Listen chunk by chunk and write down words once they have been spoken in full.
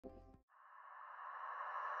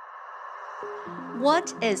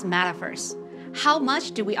What is Metaverse? How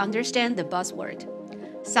much do we understand the buzzword?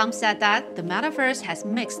 Some said that the Metaverse has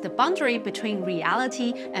mixed the boundary between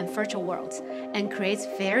reality and virtual worlds and creates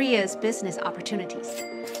various business opportunities.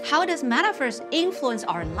 How does Metaverse influence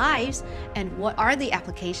our lives and what are the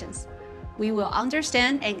applications? We will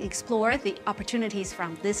understand and explore the opportunities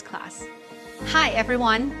from this class. Hi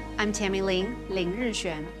everyone, I'm Tammy Ling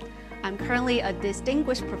Rizhuan. I'm currently a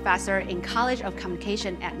distinguished professor in College of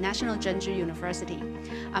Communication at National Zhengzhi University.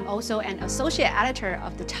 I'm also an associate editor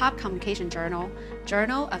of the top communication journal,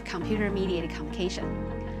 Journal of Computer-Mediated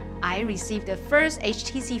Communication. I received the first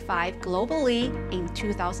HTC5 globally in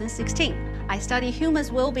 2016. I study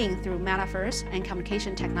humans' well-being through Metaverse and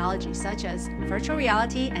communication technology such as virtual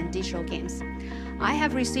reality and digital games. I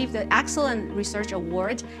have received the Excellent Research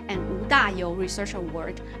Award and Wu Dayou Research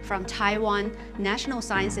Award from Taiwan National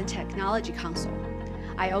Science and Technology Council.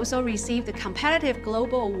 I also received the Competitive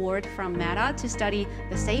Global Award from Meta to study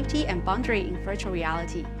the safety and boundary in virtual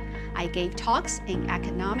reality. I gave talks in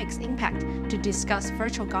economics impact to discuss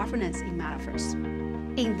virtual governance in Metaverse.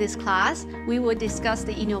 In this class, we will discuss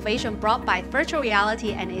the innovation brought by virtual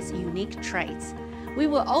reality and its unique traits. We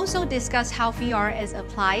will also discuss how VR is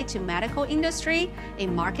applied to medical industry,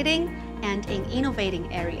 in marketing, and in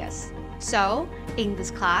innovating areas. So, in this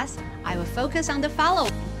class, I will focus on the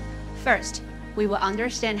following. First, we will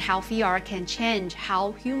understand how VR can change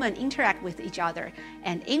how humans interact with each other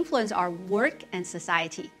and influence our work and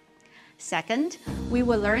society. Second, we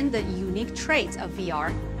will learn the unique traits of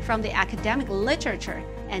VR from the academic literature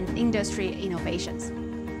and industry innovations.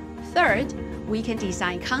 Third, we can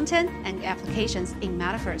design content and applications in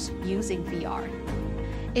Metaverse using VR.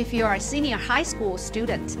 If you are a senior high school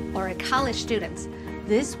student or a college student,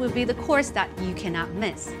 this will be the course that you cannot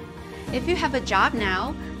miss. If you have a job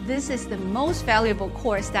now, this is the most valuable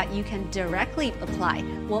course that you can directly apply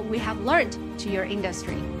what we have learned to your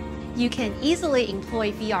industry. You can easily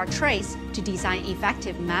employ VR traits to design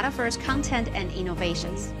effective Metaverse content and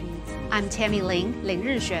innovations. I'm Tammy Ling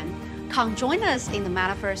Rizhuan. Come join us in the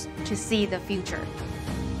Metaverse to see the future.